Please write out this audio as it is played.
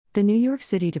The New York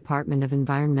City Department of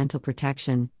Environmental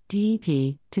Protection,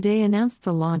 DEP, today announced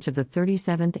the launch of the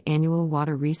 37th Annual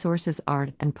Water Resources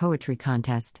Art and Poetry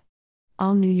Contest.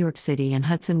 All New York City and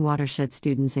Hudson watershed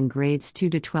students in grades 2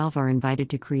 to 12 are invited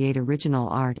to create original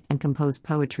art and compose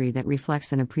poetry that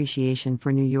reflects an appreciation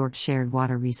for New York's shared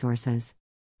water resources.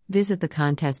 Visit the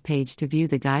contest page to view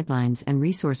the guidelines and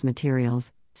resource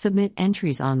materials, submit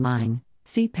entries online,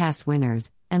 see past winners,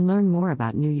 and learn more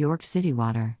about New York City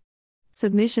water.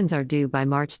 Submissions are due by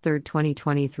March 3,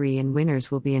 2023, and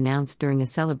winners will be announced during a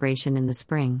celebration in the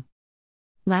spring.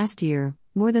 Last year,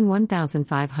 more than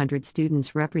 1,500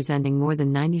 students representing more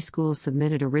than 90 schools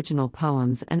submitted original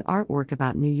poems and artwork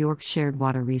about New York's shared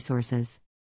water resources.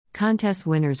 Contest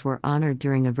winners were honored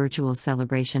during a virtual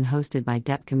celebration hosted by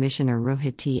DEP Commissioner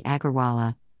Rohit T.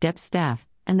 Agarwala, DEP staff,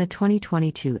 and the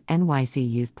 2022 NYC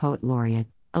Youth Poet Laureate,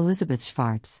 Elizabeth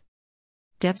Schwartz.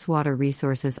 DEP's Water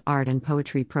Resources Art and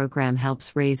Poetry program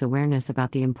helps raise awareness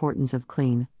about the importance of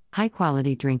clean,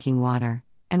 high-quality drinking water,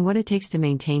 and what it takes to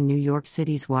maintain New York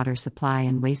City's water supply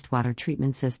and wastewater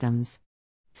treatment systems.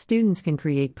 Students can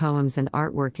create poems and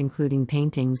artwork including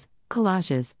paintings,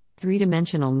 collages,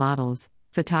 three-dimensional models,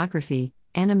 photography,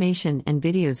 animation and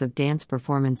videos of dance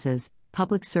performances,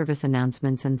 public service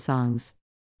announcements and songs.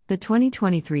 The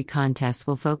 2023 contest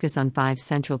will focus on 5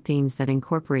 central themes that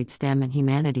incorporate STEM and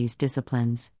humanities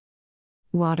disciplines.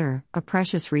 Water, a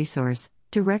precious resource,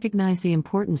 to recognize the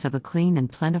importance of a clean and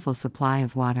plentiful supply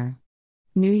of water.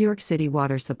 New York City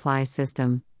Water Supply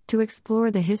System, to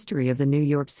explore the history of the New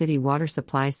York City water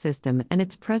supply system and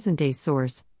its present-day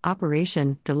source,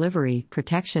 operation, delivery,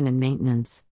 protection and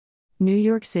maintenance. New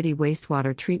York City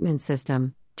Wastewater Treatment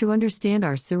System, to understand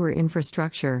our sewer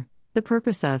infrastructure, the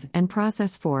purpose of and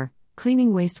process for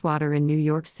cleaning wastewater in New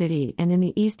York City and in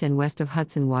the east and west of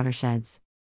Hudson watersheds.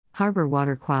 Harbor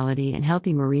water quality and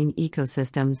healthy marine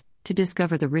ecosystems, to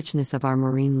discover the richness of our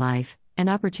marine life and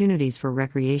opportunities for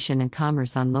recreation and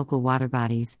commerce on local water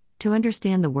bodies, to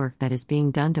understand the work that is being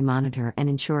done to monitor and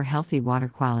ensure healthy water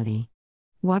quality.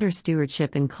 Water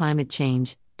stewardship and climate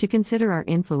change, to consider our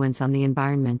influence on the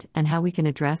environment and how we can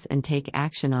address and take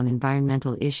action on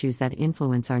environmental issues that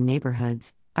influence our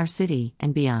neighborhoods, our city,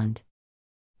 and beyond.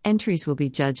 Entries will be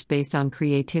judged based on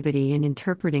creativity in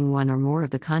interpreting one or more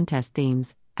of the contest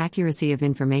themes, accuracy of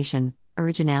information,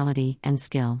 originality, and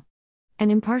skill.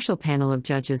 An impartial panel of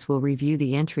judges will review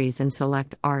the entries and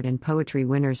select art and poetry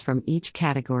winners from each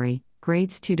category,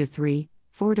 grades 2 to 3,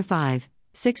 4 to 5,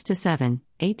 6 to 7,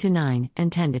 8 to 9,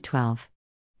 and 10 to 12.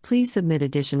 Please submit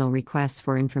additional requests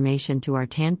for information to our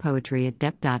tanpoetry at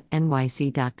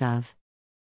dep.nyc.gov.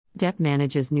 DEP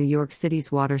manages New York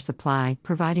City's water supply,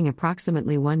 providing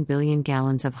approximately 1 billion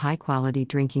gallons of high-quality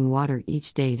drinking water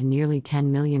each day to nearly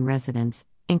 10 million residents,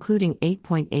 including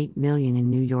 8.8 million in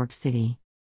New York City.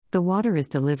 The water is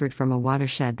delivered from a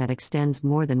watershed that extends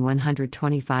more than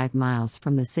 125 miles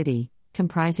from the city,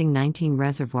 comprising 19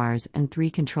 reservoirs and 3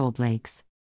 controlled lakes.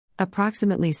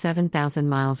 Approximately 7,000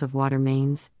 miles of water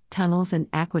mains, tunnels and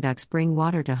aqueducts bring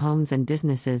water to homes and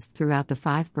businesses throughout the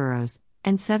 5 boroughs,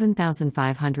 and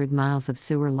 7,500 miles of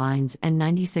sewer lines and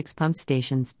 96 pump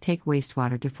stations take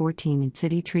wastewater to 14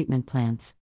 city treatment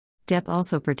plants. DEP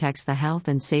also protects the health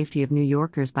and safety of New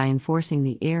Yorkers by enforcing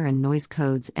the air and noise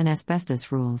codes and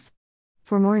asbestos rules.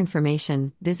 For more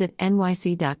information, visit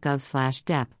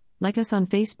nyc.gov/dep, like us on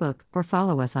Facebook, or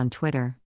follow us on Twitter.